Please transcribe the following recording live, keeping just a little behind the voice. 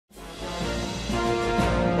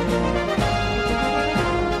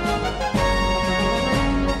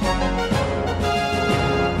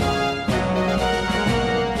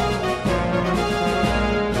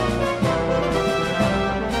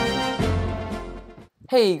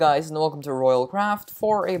Hey guys, and welcome to RoyalCraft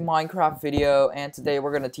for a Minecraft video, and today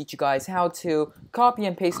we're going to teach you guys how to copy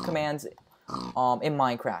and paste commands in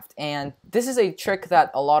Minecraft. And this is a trick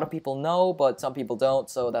that a lot of people know, but some people don't,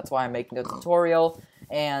 so that's why I'm making a tutorial.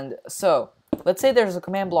 And so, let's say there's a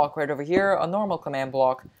command block right over here, a normal command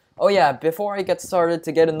block. Oh yeah, before I get started,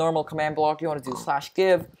 to get a normal command block, you want to do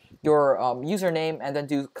 /give your username, and then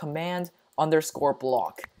do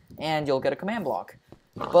command_block, and you'll get a command block.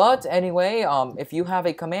 But anyway, if you have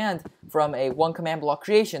a command from a one command block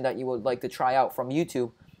creation that you would like to try out from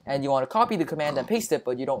YouTube, and you want to copy the command and paste it,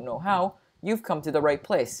 but you don't know how, you've come to the right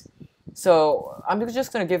place. So I'm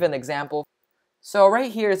just going to give an example. So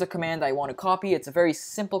right here is a command I want to copy. It's a very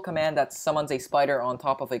simple command that summons a spider on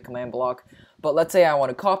top of a command block. But let's say I want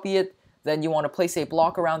to copy it, then you want to place a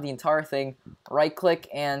block around the entire thing, right click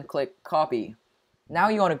and click copy. Now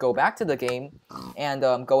you want to go back to the game and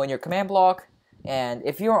go in your command block. And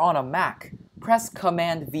if you're on a Mac, press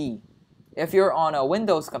Command V. If you're on a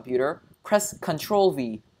Windows computer, press Control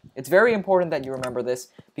V. It's very important that you remember this,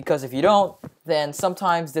 because if you don't, then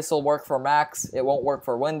sometimes this will work for Macs, it won't work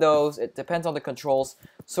for Windows, it depends on the controls.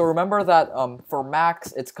 So remember that for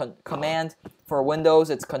Macs, it's Command, for Windows,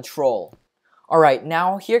 it's Control. Alright,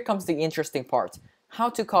 now here comes the interesting part, how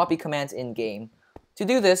to copy commands in-game. To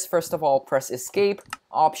do this, first of all, press Escape,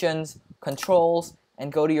 Options, Controls,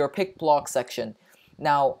 and go to your pick block section.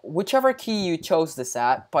 Now, whichever key you chose this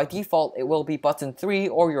at, by default it will be button 3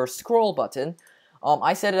 or your scroll button.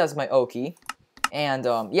 I set it as my O key, and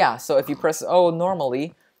yeah, so if you press O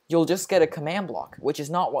normally, you'll just get a command block, which is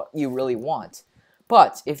not what you really want.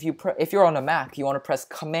 But if you're on a Mac, you want to press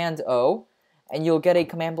Command O, and you'll get a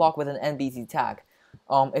command block with an NBT tag.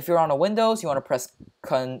 If you're on a Windows, you want to press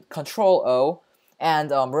Control O.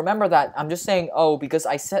 And remember that I'm just saying O because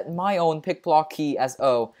I set my own pick block key as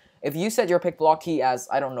O. If you set your pick block key as,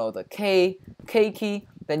 I don't know, the K key,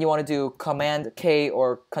 then you want to do Command K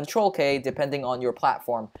or Control K depending on your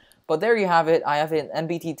platform. But there you have it. I have an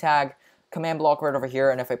NBT tag command block right over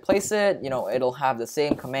here, and if I place it, you know, it'll have the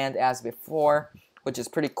same command as before, which is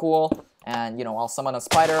pretty cool. And you know, I'll summon a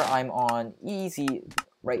spider. I'm on easy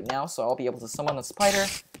right now, so I'll be able to summon a spider.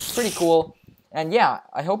 Pretty cool. And yeah,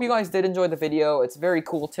 I hope you guys did enjoy the video. It's a very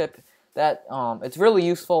cool tip that it's really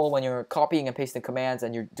useful when you're copying and pasting commands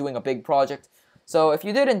and you're doing a big project. So if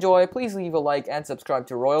you did enjoy, please leave a like and subscribe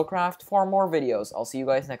to RoyalCraft for more videos. I'll see you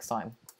guys next time.